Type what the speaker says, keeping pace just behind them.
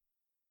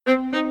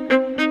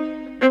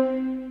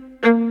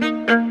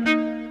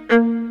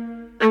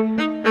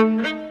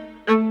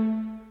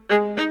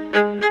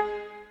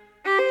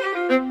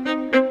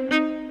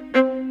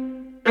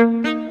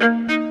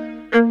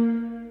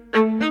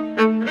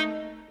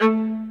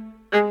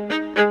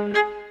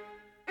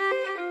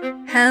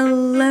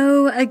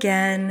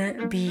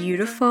again,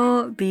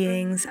 beautiful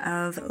beings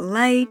of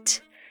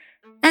light,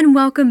 and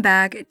welcome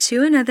back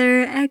to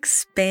another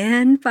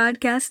Expand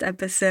podcast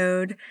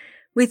episode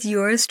with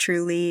yours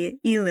truly,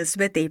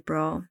 Elizabeth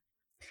April.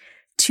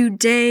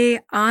 Today,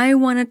 I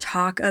want to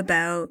talk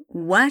about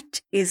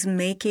what is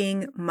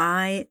making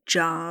my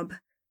job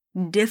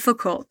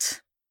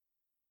difficult.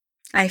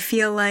 I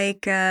feel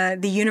like the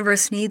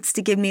universe needs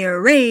to give me a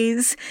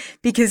raise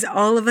because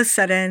all of a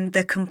sudden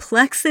the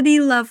complexity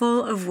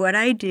level of what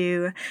I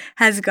do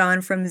has gone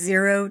from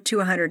 0 to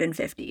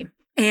 150.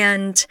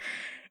 And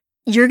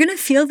you're going to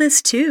feel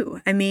this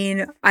too. I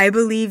mean, I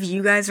believe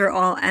you guys are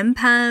all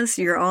empaths,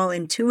 you're all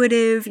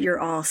intuitive, you're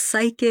all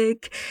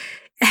psychic.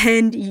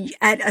 And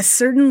at a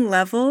certain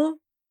level,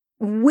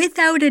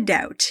 without a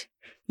doubt,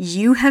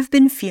 you have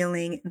been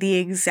feeling the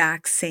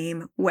exact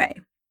same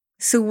way.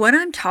 So what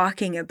I'm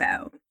talking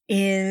about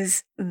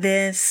is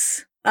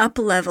this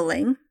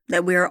up-leveling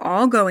that we are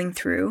all going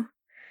through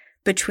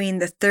between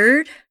the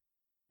third,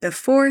 the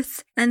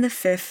fourth, and the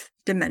fifth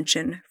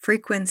dimension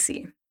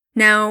frequency.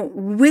 Now,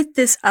 with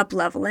this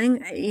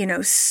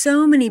up-leveling,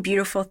 so many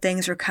beautiful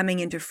things are coming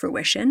into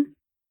fruition.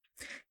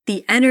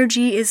 The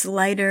energy is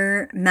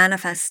lighter,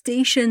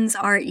 manifestations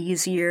are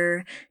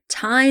easier,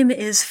 time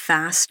is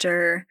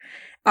faster,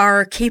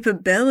 our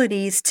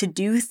capabilities to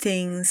do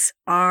things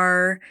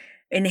are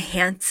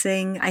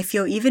enhancing. I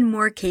feel even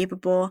more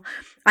capable.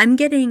 I'm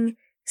getting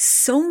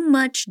so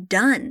much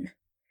done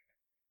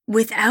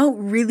without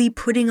really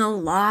putting a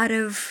lot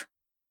of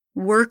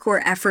work or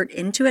effort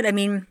into it. I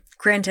mean,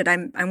 granted,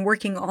 I'm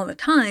working all the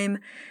time,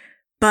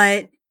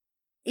 but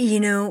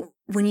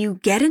when you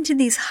get into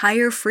these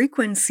higher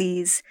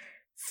frequencies,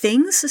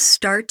 things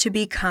start to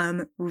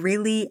become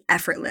really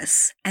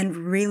effortless and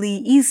really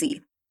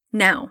easy.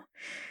 Now,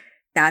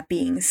 that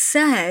being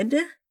said,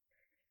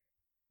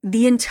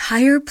 the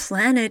entire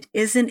planet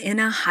isn't in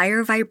a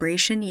higher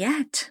vibration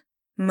yet.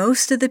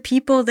 Most of the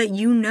people that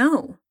you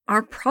know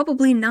are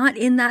probably not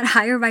in that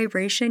higher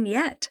vibration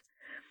yet.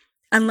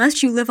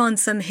 Unless you live on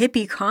some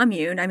hippie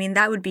commune, I mean,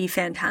 that would be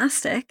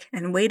fantastic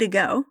and way to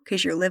go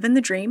because you're living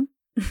the dream.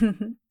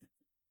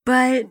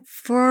 But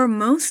for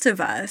most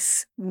of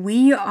us,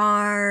 we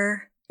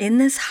are in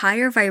this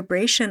higher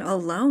vibration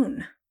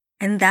alone,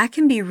 and that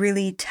can be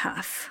really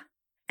tough.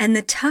 And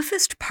the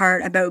toughest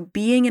part about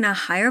being in a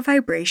higher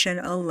vibration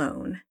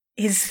alone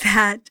is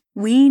that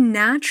we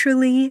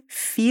naturally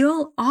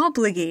feel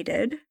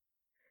obligated,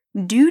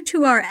 due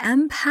to our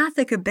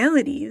empathic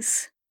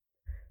abilities,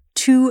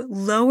 to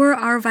lower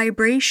our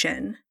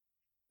vibration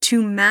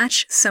to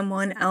match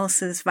someone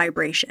else's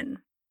vibration.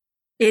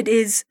 It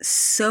is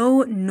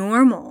so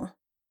normal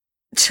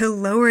to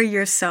lower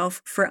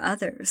yourself for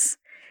others.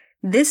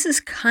 This is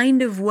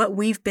kind of what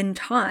we've been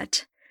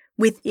taught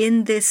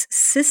within this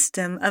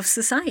system of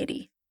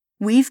society.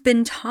 We've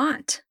been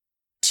taught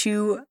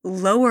to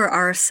lower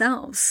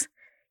ourselves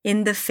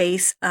in the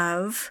face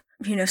of,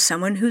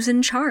 someone who's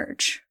in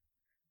charge,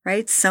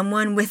 right?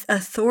 Someone with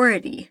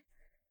authority,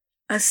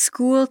 a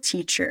school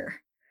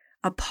teacher,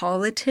 a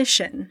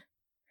politician,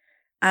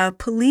 a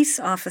police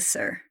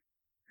officer,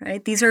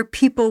 right? These are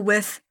people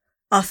with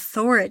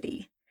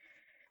authority.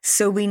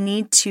 So we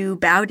need to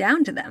bow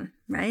down to them,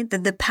 right?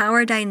 The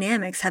power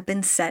dynamics have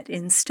been set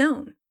in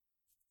stone.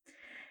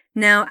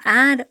 Now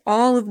add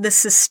all of the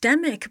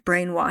systemic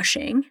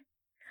brainwashing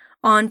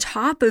on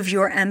top of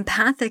your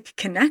empathic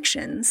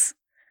connections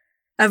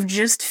of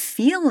just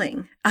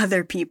feeling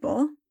other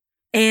people,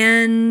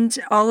 and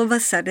all of a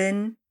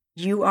sudden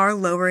you are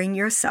lowering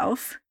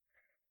yourself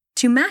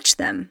to match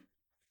them,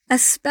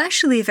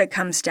 especially if it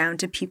comes down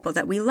to people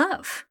that we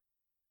love,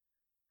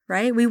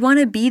 right? We want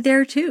to be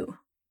there too.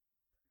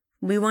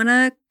 We want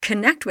to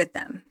connect with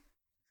them.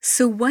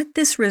 So what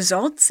this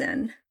results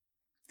in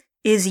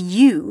is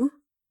you,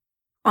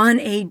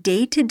 on a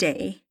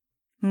day-to-day,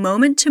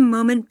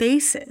 moment-to-moment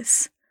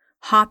basis,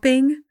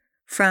 hopping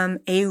from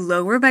a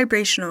lower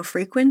vibrational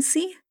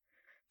frequency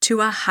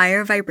to a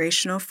higher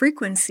vibrational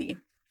frequency.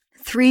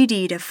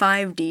 3D to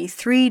 5D,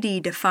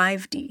 3D to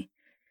 5D.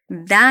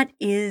 That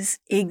is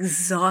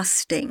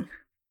exhausting.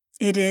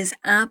 It is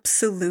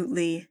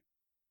absolutely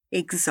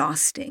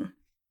exhausting.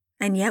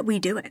 And yet we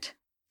do it.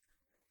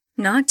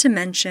 Not to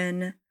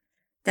mention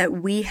that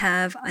we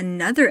have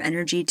another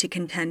energy to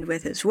contend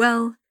with as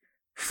well,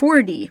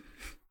 4D.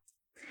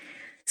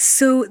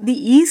 So the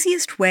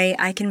easiest way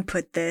I can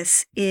put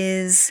this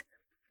is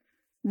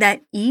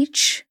that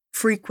each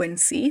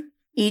frequency,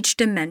 each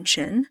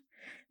dimension,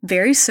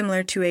 very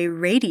similar to a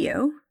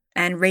radio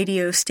and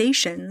radio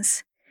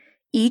stations,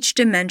 each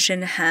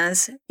dimension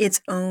has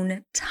its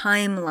own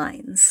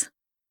timelines.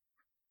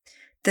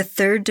 The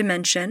third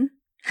dimension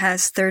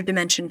has third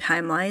dimension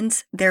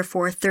timelines,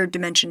 therefore third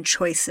dimension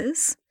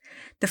choices.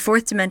 The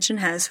fourth dimension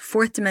has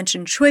fourth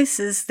dimension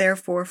choices,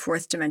 therefore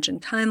fourth dimension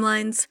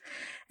timelines.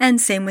 And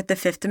same with the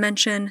fifth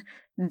dimension.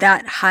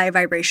 That high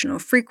vibrational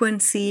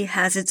frequency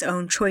has its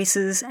own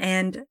choices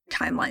and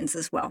timelines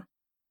as well.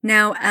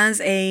 Now,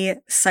 as a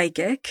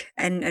psychic,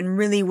 and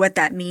really what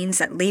that means,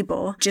 that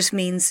label, just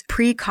means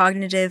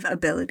precognitive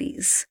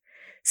abilities.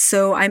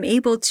 So I'm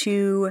able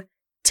to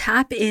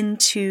tap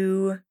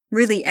into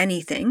really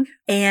anything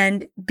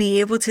and be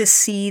able to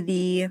see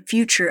the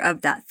future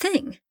of that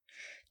thing.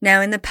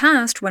 Now, in the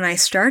past, when I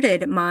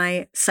started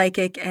my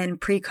psychic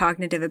and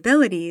precognitive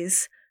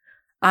abilities,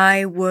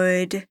 I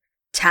would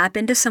tap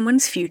into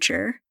someone's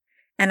future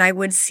and I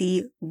would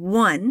see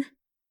one,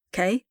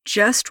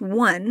 just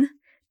one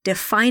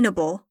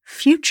definable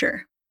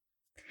future.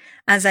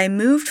 As I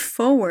moved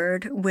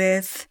forward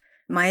with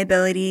my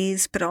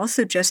abilities, but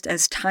also just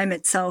as time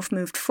itself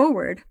moved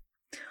forward,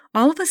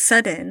 all of a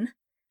sudden,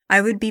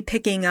 I would be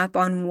picking up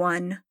on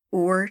one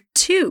or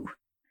two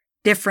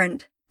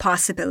different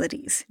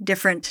possibilities,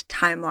 different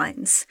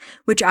timelines,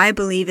 which I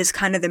believe is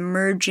kind of the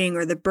merging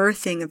or the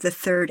birthing of the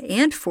third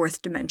and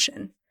fourth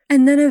dimension.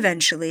 And then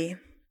eventually,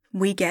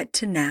 we get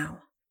to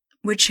now,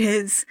 which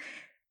is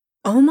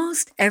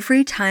almost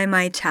every time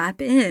I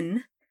tap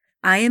in,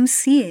 I am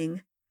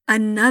seeing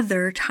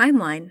another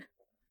timeline.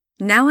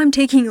 Now I'm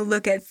taking a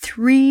look at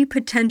 3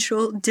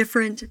 potential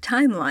different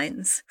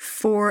timelines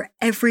for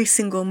every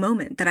single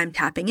moment that I'm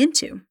tapping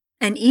into.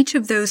 And each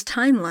of those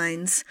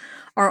timelines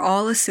are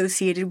all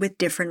associated with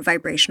different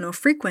vibrational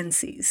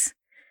frequencies.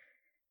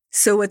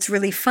 So what's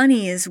really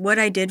funny is what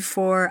I did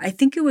for, I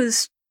think it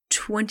was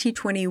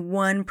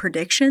 2021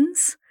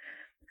 predictions.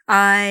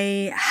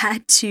 I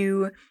had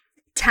to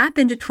tap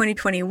into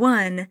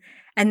 2021,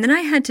 and then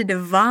I had to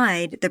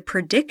divide the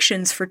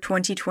predictions for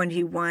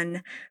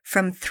 2021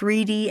 from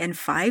 3D and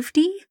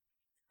 5D.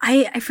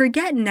 I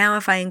forget now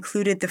if I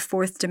included the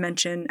fourth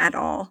dimension at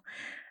all,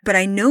 but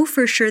I know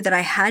for sure that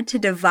I had to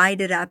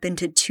divide it up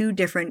into 2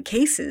 different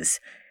cases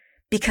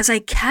because I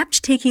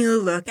kept taking a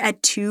look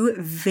at 2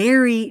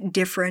 very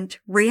different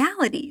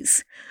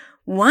realities.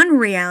 One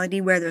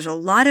reality where there's a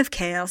lot of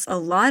chaos, a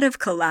lot of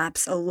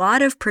collapse, a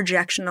lot of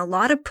projection, a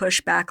lot of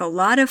pushback, a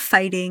lot of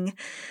fighting,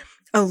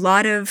 a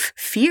lot of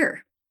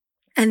fear.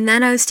 And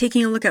then I was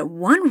taking a look at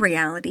one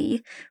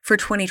reality for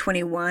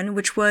 2021,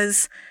 which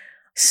was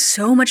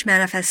so much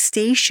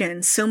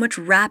manifestation, so much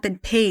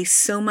rapid pace,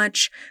 so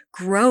much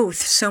growth,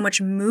 so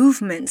much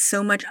movement,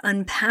 so much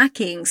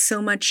unpacking,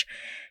 so much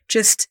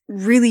just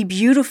really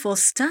beautiful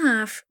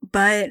stuff,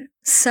 but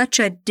such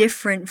a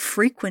different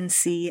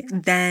frequency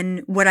than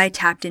what I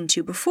tapped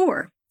into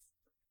before.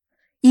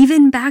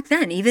 Even back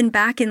then, even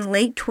back in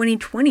late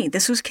 2020,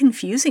 this was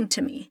confusing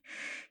to me,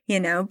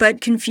 but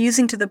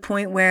confusing to the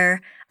point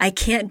where I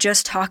can't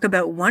just talk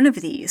about one of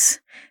these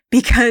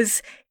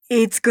because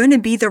it's going to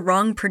be the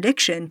wrong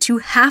prediction to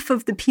half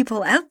of the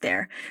people out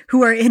there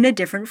who are in a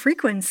different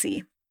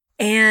frequency.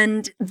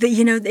 And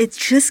it's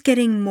just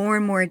getting more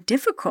and more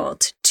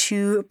difficult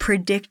to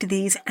predict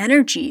these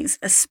energies,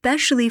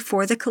 especially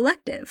for the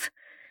collective,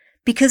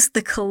 because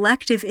the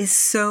collective is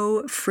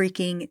so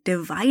freaking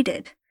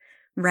divided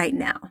right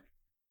now.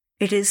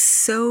 It is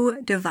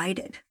so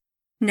divided.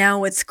 Now,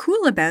 what's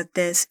cool about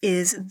this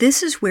is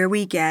where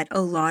we get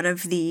a lot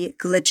of the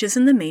glitches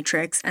in the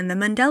matrix and the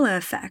Mandela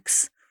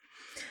effects.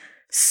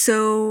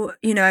 So,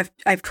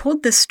 I've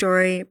told this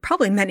story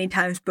probably many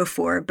times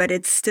before, but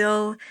it's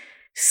still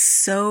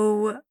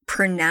so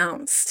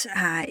pronounced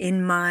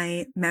in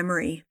my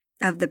memory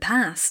of the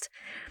past.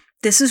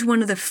 This is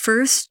one of the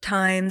first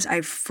times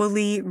I've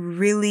fully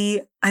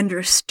really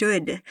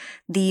understood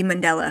the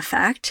Mandela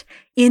effect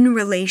in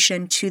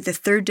relation to the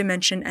third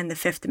dimension and the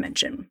fifth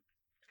dimension.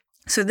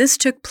 So this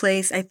took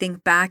place, I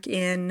think, back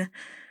in,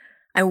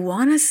 I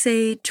want to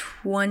say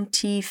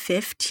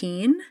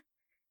 2015.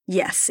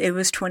 Yes, it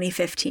was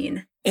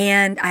 2015.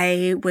 And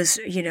I was,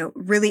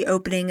 really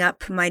opening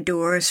up my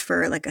doors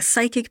for like a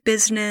psychic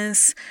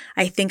business.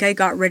 I think I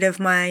got rid of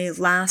my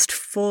last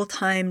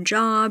full-time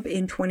job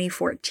in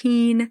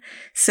 2014.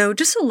 So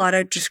just a lot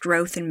of just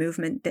growth and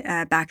movement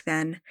back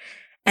then.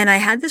 And I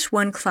had this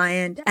one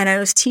client and I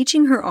was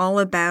teaching her all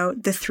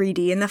about the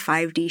 3D and the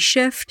 5D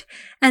shift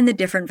and the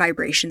different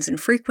vibrations and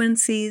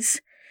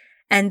frequencies.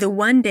 And the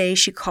one day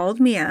she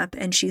called me up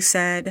and she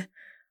said,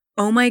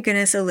 "Oh my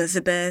goodness,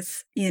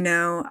 Elizabeth,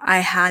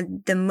 I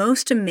had the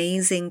most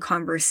amazing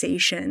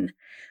conversation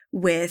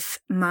with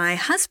my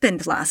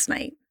husband last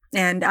night."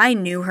 And I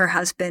knew her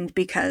husband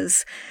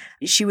because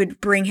she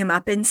would bring him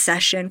up in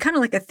session, kind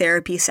of like a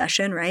therapy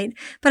session, right?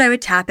 But I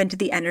would tap into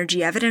the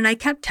energy of it. And I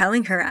kept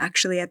telling her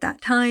actually at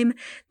that time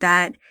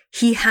that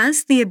he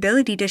has the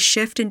ability to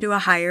shift into a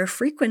higher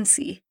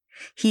frequency.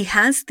 He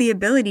has the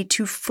ability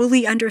to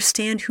fully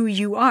understand who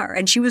you are.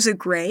 And she was a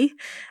gray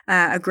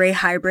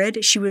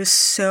hybrid. She was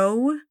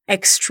so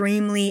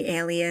extremely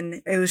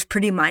alien. It was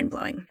pretty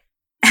mind-blowing.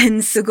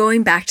 And so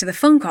going back to the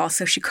phone call,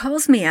 so she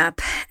calls me up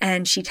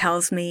and she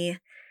tells me,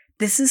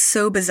 "This is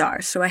so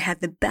bizarre. So I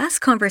had the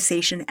best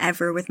conversation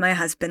ever with my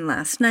husband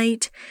last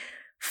night.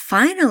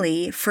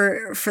 Finally,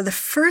 for the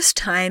first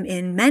time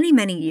in many,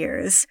 many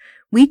years,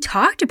 we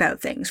talked about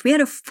things. We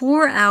had a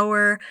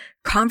 4-hour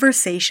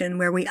conversation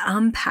where we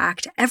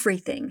unpacked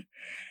everything.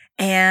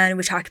 And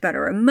we talked about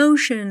our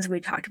emotions. We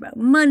talked about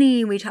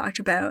money. We talked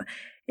about,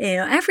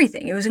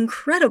 everything. It was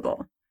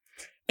incredible.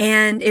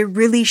 And it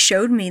really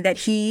showed me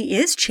that he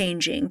is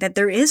changing, that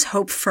there is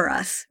hope for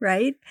us,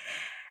 right?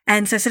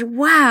 And so I said,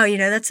 wow,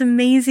 that's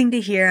amazing to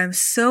hear. I'm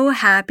so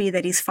happy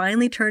that he's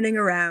finally turning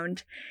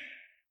around.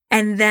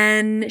 And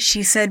then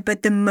she said,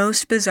 but the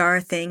most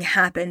bizarre thing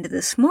happened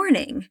this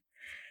morning.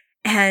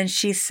 And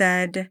she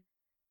said,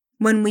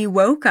 when we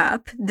woke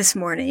up this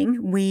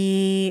morning,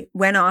 we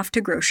went off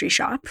to grocery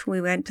shop.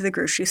 We went to the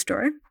grocery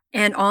store.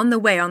 And on the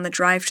way, on the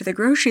drive to the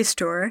grocery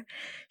store,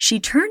 she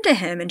turned to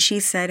him and she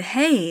said,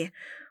 hey,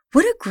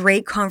 what a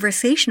great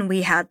conversation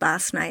we had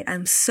last night.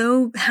 I'm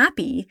so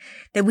happy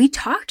that we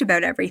talked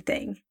about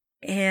everything.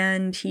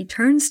 And he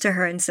turns to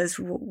her and says,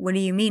 what do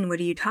you mean? What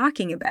are you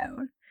talking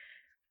about?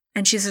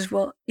 And she says,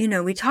 well,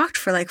 we talked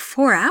for like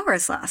 4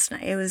 hours last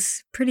night. It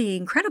was pretty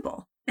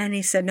incredible. And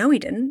he said, no, we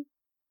didn't.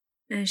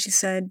 And she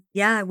said,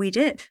 yeah, we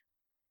did.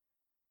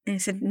 And he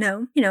said,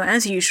 no,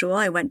 as usual,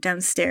 I went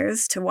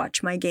downstairs to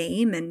watch my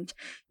game and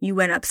you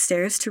went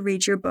upstairs to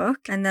read your book.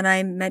 And then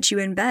I met you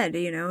in bed,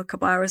 a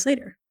couple hours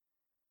later.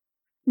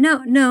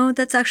 No,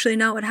 that's actually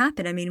not what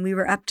happened. I mean, we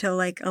were up till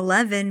like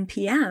 11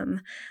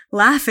 p.m.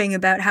 laughing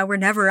about how we're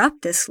never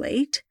up this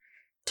late,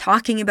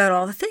 talking about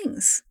all the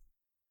things.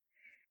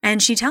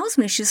 And she tells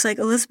me, she's like,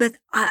 Elizabeth,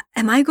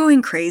 am I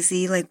going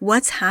crazy? Like,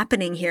 what's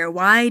happening here?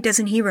 Why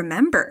doesn't he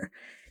remember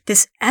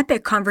this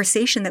epic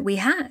conversation that we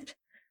had?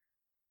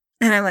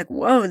 And I'm like,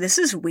 whoa, this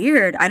is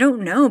weird. I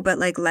don't know, but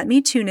like, let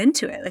me tune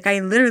into it. Like, I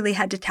literally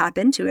had to tap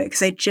into it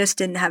because I just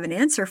didn't have an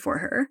answer for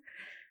her.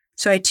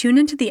 So I tune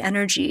into the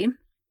energy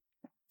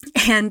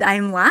and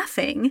I'm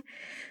laughing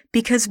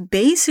because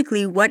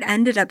basically what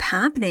ended up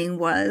happening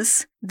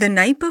was the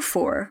night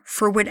before,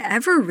 for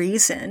whatever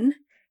reason,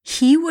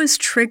 he was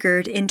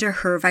triggered into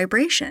her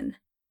vibration.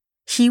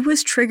 He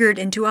was triggered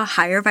into a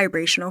higher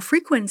vibrational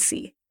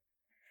frequency.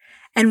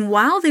 And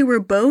while they were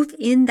both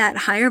in that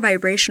higher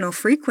vibrational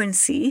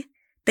frequency,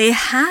 they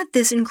had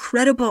this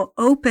incredible,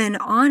 open,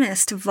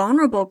 honest,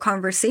 vulnerable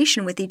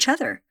conversation with each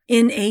other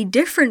in a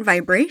different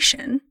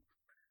vibration.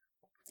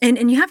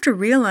 And you have to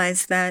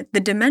realize that the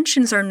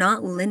dimensions are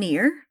not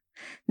linear.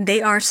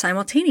 They are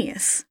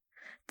simultaneous.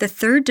 The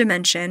third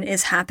dimension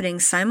is happening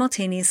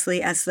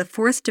simultaneously as the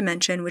fourth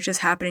dimension, which is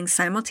happening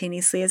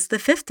simultaneously as the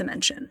fifth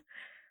dimension.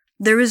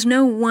 There is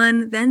no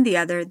one, then the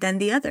other, then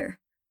the other.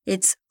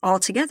 It's all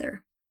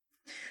together.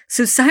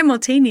 So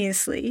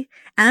simultaneously,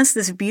 as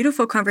this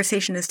beautiful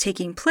conversation is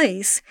taking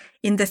place,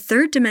 in the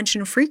third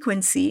dimension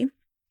frequency,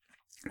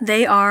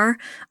 they are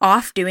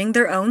off doing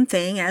their own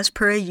thing as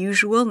per a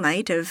usual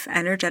night of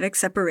energetic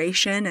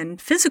separation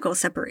and physical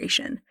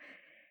separation.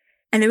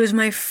 And it was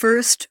my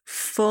first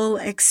full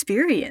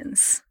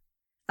experience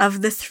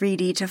of the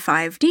 3D to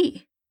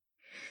 5D.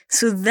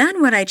 So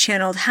then what I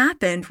channeled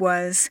happened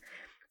was,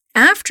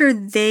 after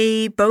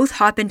they both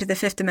hop into the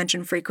fifth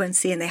dimension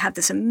frequency and they have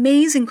this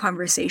amazing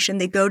conversation,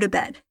 they go to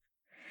bed.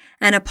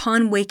 And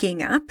upon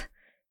waking up,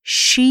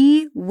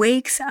 she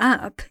wakes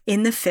up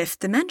in the fifth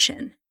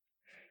dimension.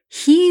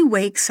 He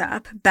wakes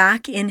up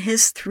back in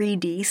his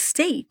 3D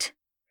state.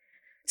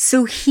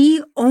 So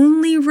he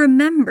only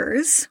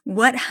remembers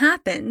what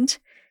happened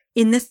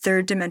in the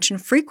third dimension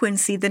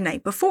frequency the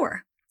night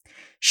before.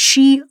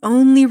 She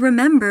only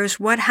remembers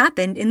what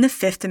happened in the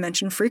fifth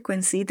dimension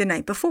frequency the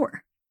night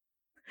before.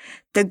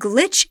 The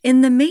glitch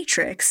in the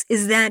matrix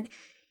is that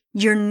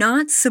you're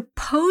not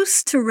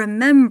supposed to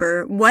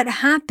remember what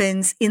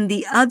happens in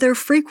the other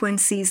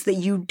frequencies that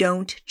you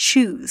don't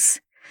choose.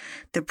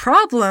 The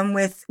problem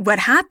with what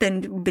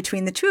happened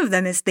between the two of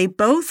them is they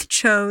both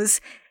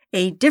chose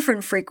a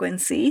different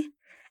frequency,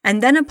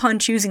 and then upon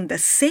choosing the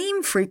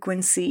same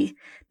frequency,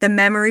 the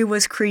memory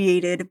was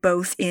created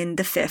both in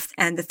the fifth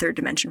and the third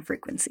dimension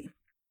frequency.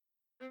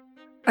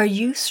 Are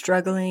you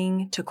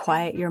struggling to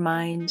quiet your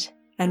mind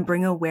and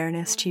bring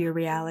awareness to your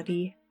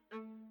reality?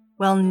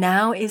 Well,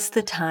 now is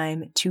the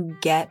time to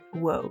get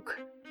woke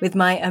with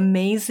my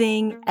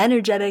amazing,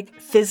 energetic,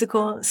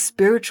 physical,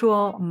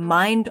 spiritual,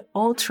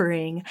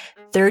 mind-altering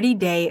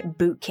 30-day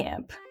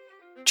bootcamp.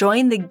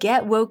 Join the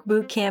Get Woke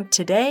Bootcamp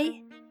today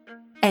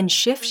and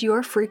shift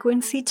your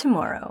frequency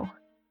tomorrow.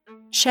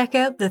 Check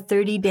out the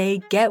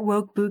 30-day Get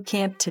Woke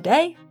Bootcamp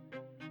today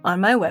on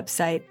my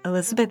website,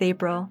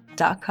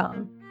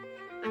 ElizabethApril.com.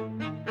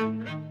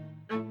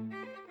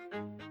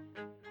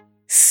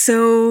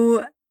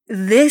 So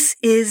this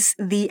is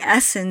the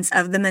essence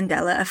of the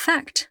Mandela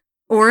effect,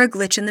 or a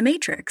glitch in the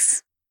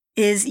matrix,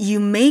 is you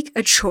make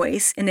a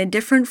choice in a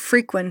different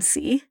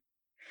frequency,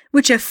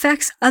 which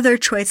affects other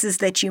choices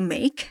that you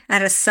make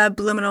at a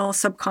subliminal,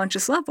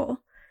 subconscious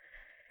level.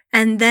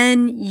 And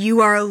then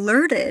you are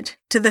alerted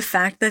to the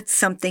fact that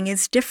something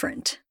is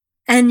different.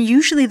 And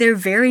usually they're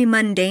very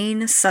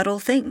mundane, subtle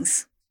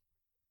things.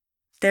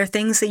 They're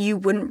things that you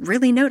wouldn't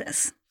really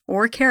notice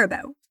or care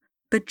about.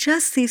 But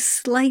just these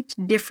slight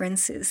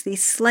differences,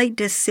 these slight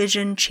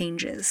decision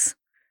changes.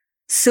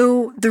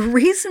 So the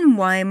reason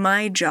why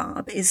my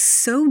job is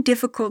so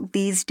difficult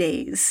these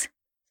days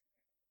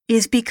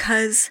is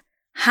because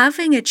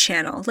having a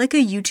channel, like a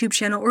YouTube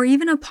channel or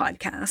even a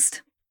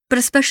podcast, but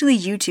especially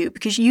YouTube,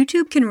 because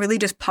YouTube can really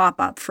just pop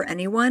up for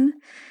anyone,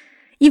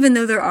 even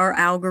though there are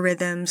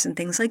algorithms and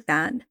things like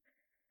that.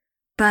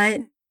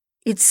 But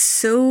it's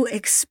so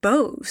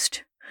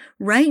exposed.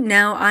 Right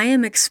now, I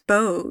am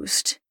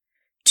exposed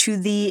to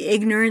the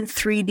ignorant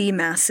 3D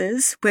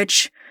masses,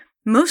 which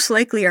most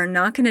likely are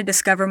not going to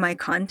discover my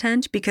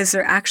content because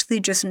they're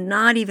actually just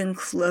not even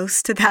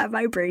close to that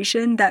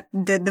vibration, that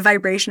the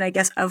vibration, I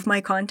guess, of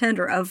my content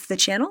or of the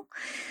channel.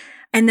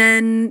 And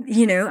then,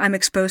 I'm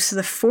exposed to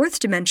the fourth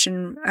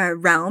dimension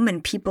realm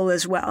and people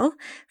as well.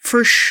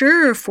 For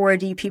sure,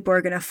 4D people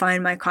are going to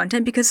find my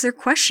content because they're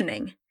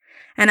questioning.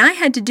 And I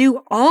had to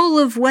do all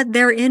of what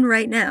they're in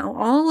right now,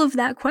 all of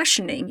that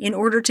questioning in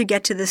order to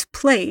get to this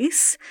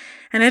place.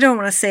 And I don't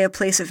want to say a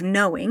place of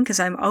knowing because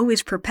I'm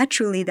always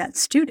perpetually that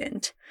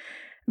student.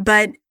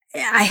 But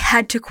I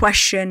had to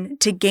question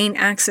to gain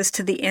access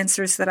to the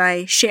answers that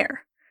I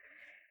share.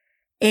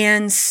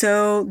 And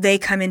so they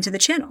come into the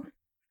channel.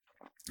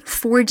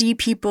 4D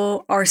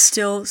people are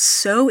still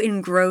so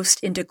engrossed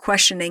into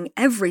questioning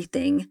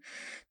everything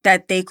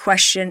that they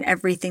question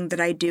everything that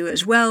I do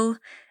as well.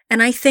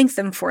 And I thank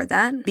them for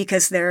that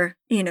because they're,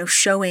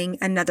 showing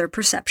another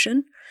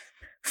perception.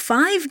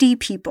 5D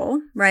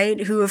people,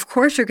 right, who of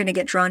course are going to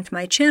get drawn to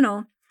my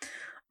channel,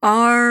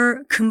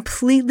 are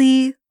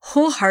completely,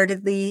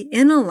 wholeheartedly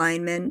in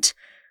alignment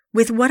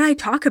with what I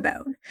talk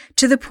about,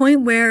 to the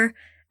point where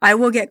I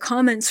will get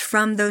comments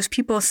from those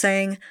people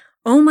saying,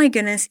 "Oh my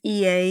goodness,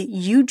 EA,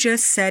 you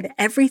just said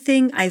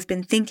everything I've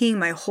been thinking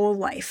my whole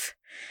life."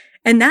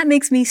 And that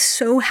makes me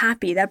so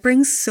happy. That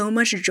brings so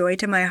much joy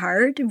to my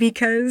heart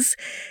because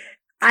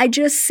I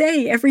just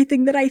say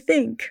everything that I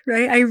think,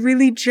 right? I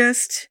really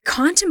just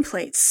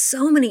contemplate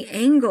so many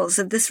angles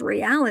of this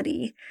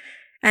reality.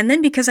 And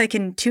then because I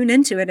can tune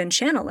into it and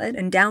channel it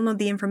and download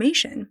the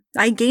information,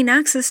 I gain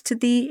access to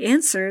the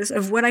answers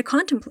of what I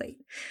contemplate,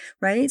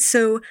 right?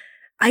 So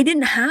I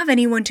didn't have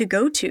anyone to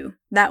go to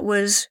that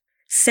was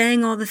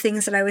saying all the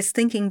things that I was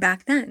thinking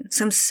back then.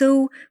 So I'm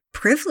so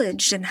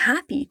privileged and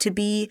happy to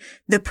be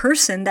the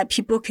person that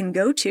people can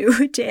go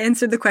to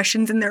answer the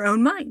questions in their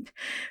own mind,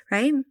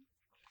 right?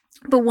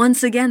 But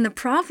once again, the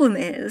problem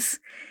is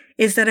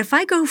that if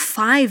I go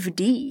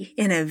 5D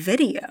in a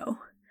video,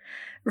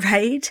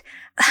 right,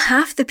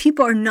 half the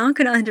people are not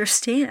going to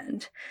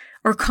understand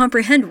or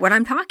comprehend what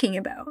I'm talking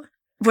about.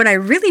 What I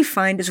really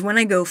find is when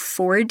I go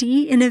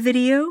 4D in a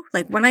video,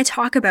 like when I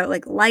talk about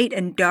like light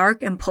and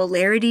dark and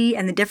polarity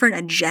and the different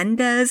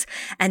agendas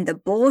and the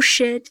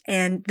bullshit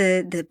and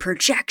the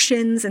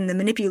projections and the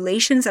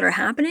manipulations that are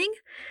happening,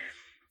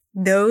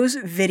 those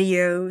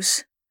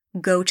videos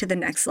go to the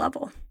next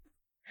level.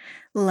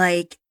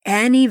 Like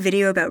any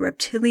video about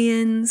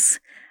reptilians,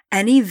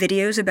 any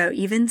videos about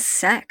even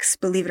sex,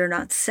 believe it or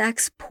not,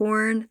 sex,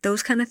 porn,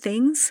 those kind of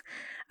things,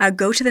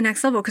 go to the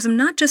next level. Because I'm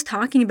not just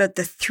talking about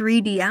the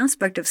 3D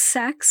aspect of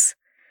sex.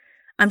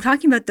 I'm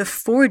talking about the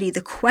 4D,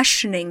 the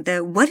questioning,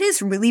 the what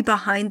is really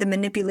behind the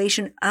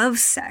manipulation of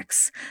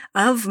sex,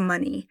 of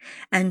money,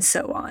 and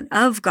so on,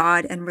 of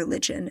God and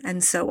religion,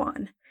 and so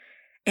on.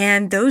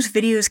 And those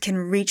videos can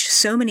reach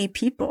so many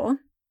people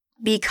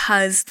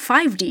because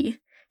 5D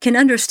can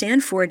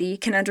understand 4D,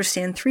 can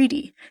understand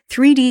 3D.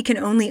 3D can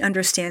only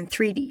understand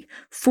 3D.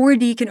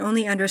 4D can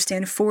only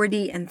understand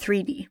 4D and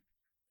 3D,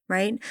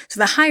 right?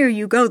 So the higher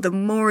you go, the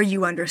more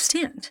you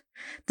understand.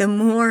 The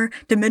more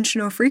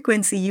dimensional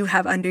frequency you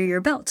have under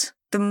your belt,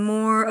 the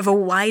more of a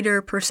wider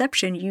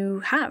perception you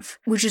have,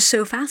 which is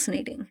so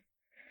fascinating.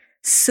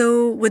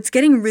 So what's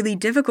getting really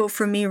difficult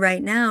for me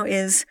right now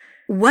is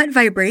what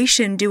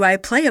vibration do I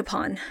play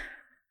upon?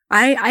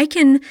 I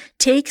can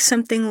take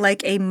something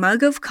like a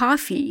mug of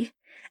coffee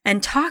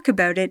and talk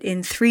about it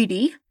in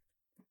 3D,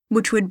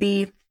 which would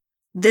be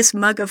this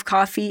mug of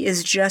coffee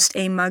is just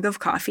a mug of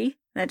coffee.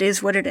 That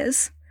is what it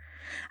is.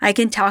 I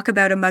can talk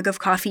about a mug of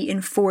coffee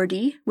in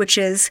 4D, which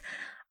is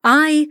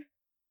I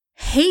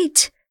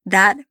hate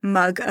that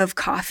mug of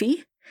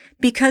coffee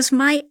because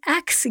my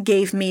ex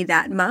gave me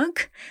that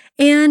mug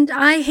and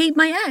I hate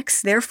my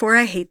ex. Therefore,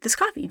 I hate this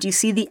coffee. Do you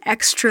see the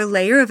extra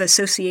layer of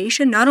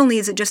association? Not only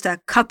is it just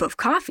a cup of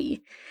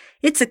coffee,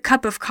 it's a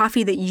cup of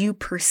coffee that you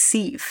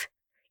perceive,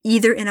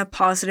 either in a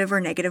positive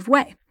or negative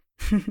way.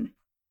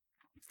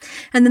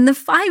 And then the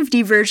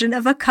 5D version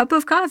of a cup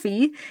of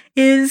coffee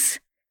is,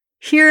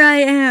 here I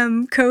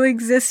am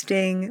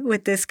coexisting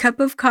with this cup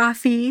of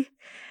coffee,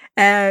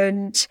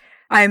 and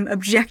I'm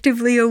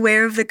objectively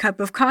aware of the cup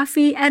of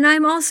coffee, and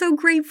I'm also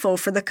grateful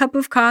for the cup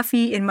of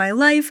coffee in my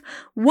life.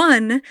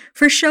 One,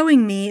 for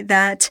showing me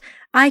that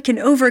I can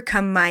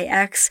overcome my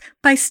ex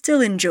by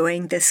still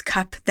enjoying this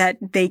cup that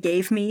they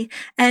gave me.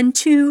 And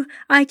two,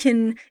 I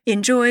can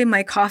enjoy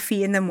my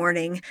coffee in the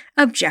morning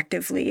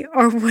objectively,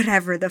 or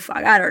whatever the fuck.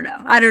 I don't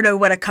know. I don't know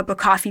what a cup of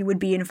coffee would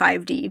be in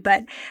 5D,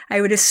 but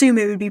I would assume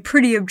it would be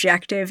pretty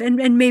objective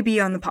and maybe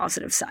on the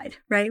positive side,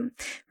 right?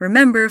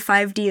 Remember,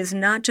 5D is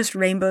not just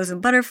rainbows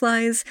and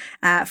butterflies.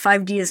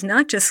 5D is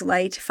not just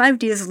light.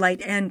 5D is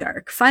light and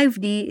dark.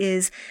 5D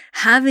is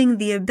having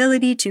the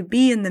ability to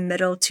be in the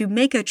middle, to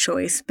make a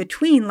choice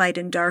between light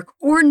and dark,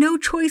 or no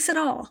choice at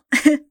all,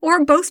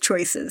 or both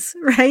choices,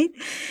 right?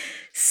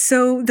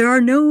 So there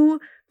are no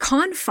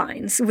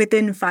confines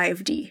within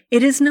 5D.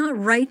 It is not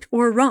right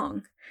or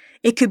wrong.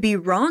 It could be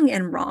wrong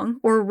and wrong,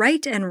 or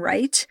right and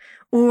right,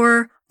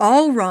 or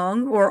all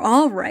wrong or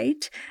all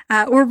right,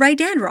 or right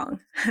and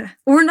wrong,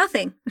 or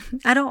nothing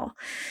at all.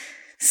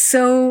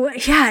 So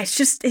yeah,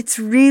 it's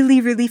really,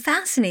 really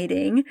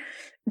fascinating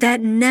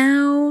that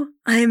now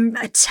I'm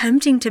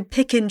attempting to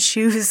pick and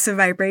choose the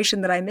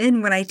vibration that I'm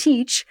in when I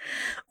teach,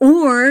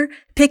 or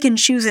pick and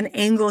choose an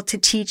angle to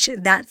teach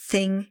that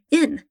thing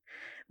in.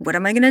 What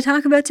am I going to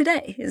talk about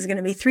today? Is it going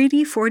to be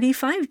 3D, 4D,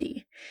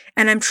 5D?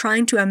 And I'm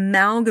trying to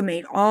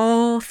amalgamate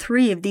all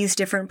three of these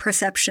different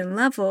perception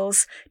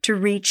levels to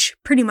reach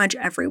pretty much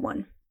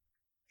everyone.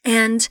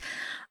 And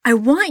I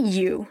want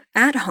you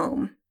at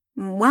home,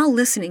 while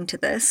listening to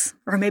this,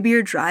 or maybe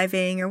you're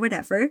driving or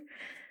whatever,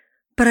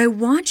 but I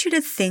want you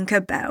to think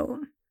about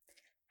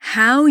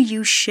how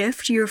you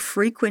shift your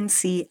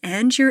frequency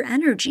and your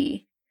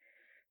energy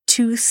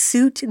to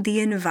suit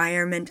the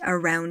environment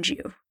around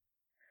you.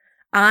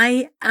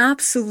 I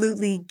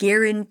absolutely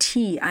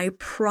guarantee, I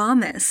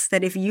promise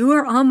that if you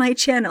are on my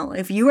channel,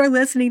 if you are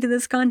listening to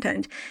this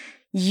content,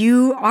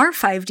 you are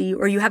 5D,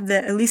 or you have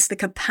at least the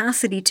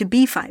capacity to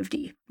be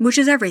 5D, which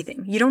is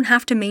everything. You don't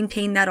have to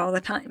maintain that all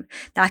the time.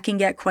 That can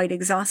get quite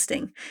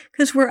exhausting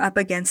because we're up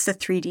against a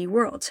 3D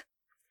world.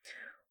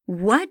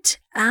 What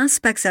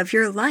aspects of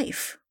your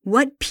life,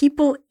 what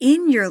people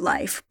in your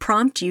life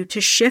prompt you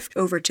to shift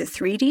over to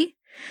 3D,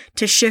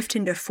 to shift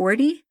into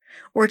 4D,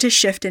 or to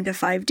shift into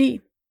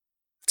 5D?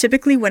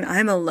 Typically when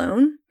I'm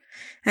alone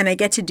and I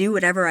get to do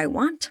whatever I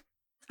want,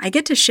 I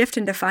get to shift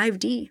into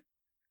 5D.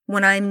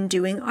 When I'm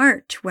doing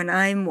art, when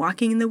I'm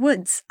walking in the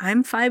woods,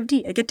 I'm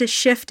 5D. I get to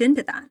shift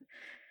into that.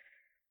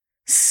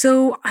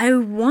 So I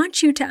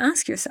want you to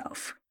ask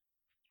yourself,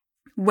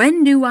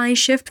 when do I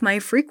shift my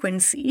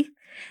frequency,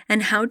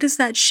 and how does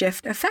that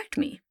shift affect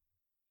me?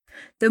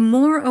 The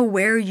more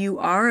aware you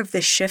are of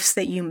the shifts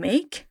that you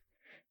make,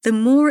 the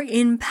more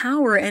in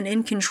power and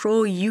in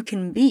control you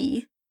can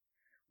be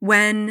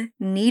when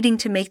needing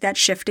to make that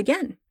shift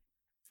again.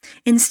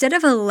 Instead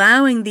of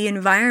allowing the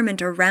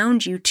environment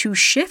around you to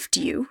shift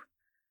you,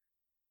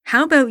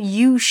 how about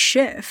you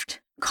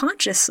shift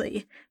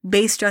consciously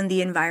based on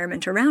the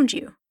environment around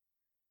you?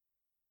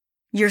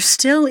 You're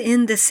still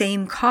in the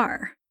same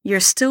car. You're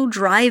still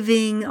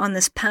driving on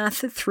this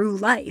path through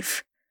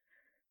life.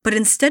 But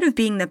instead of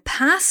being the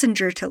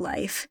passenger to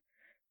life,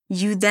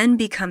 you then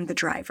become the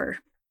driver.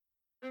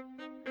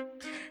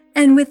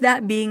 And with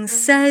that being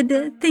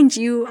said, thank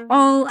you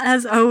all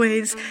as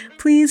always.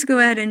 Please go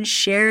ahead and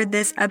share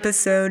this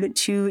episode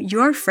to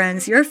your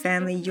friends, your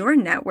family, your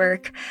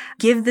network.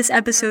 Give this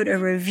episode a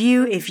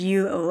review if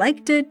you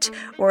liked it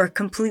or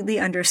completely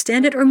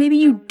understand it, or maybe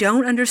you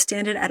don't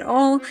understand it at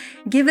all.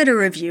 Give it a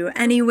review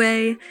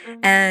anyway.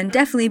 And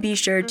definitely be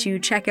sure to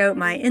check out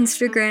my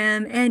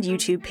Instagram and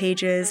YouTube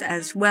pages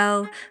as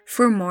well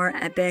for more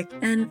epic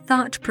and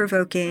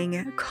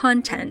thought-provoking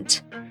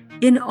content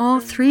in all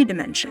three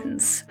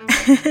dimensions.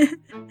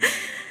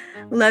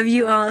 Love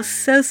you all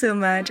so, so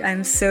much.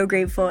 I'm so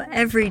grateful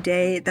every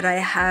day that I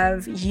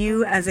have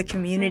you as a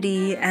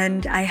community,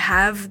 and I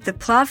have the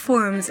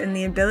platforms and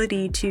the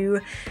ability to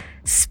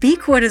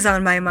speak what is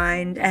on my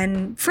mind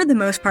and, for the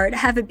most part,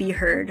 have it be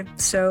heard.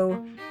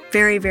 So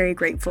very, very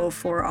grateful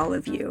for all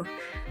of you.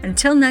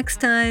 Until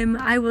next time,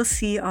 I will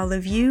see all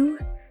of you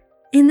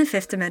in the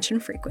fifth dimension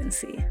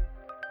frequency.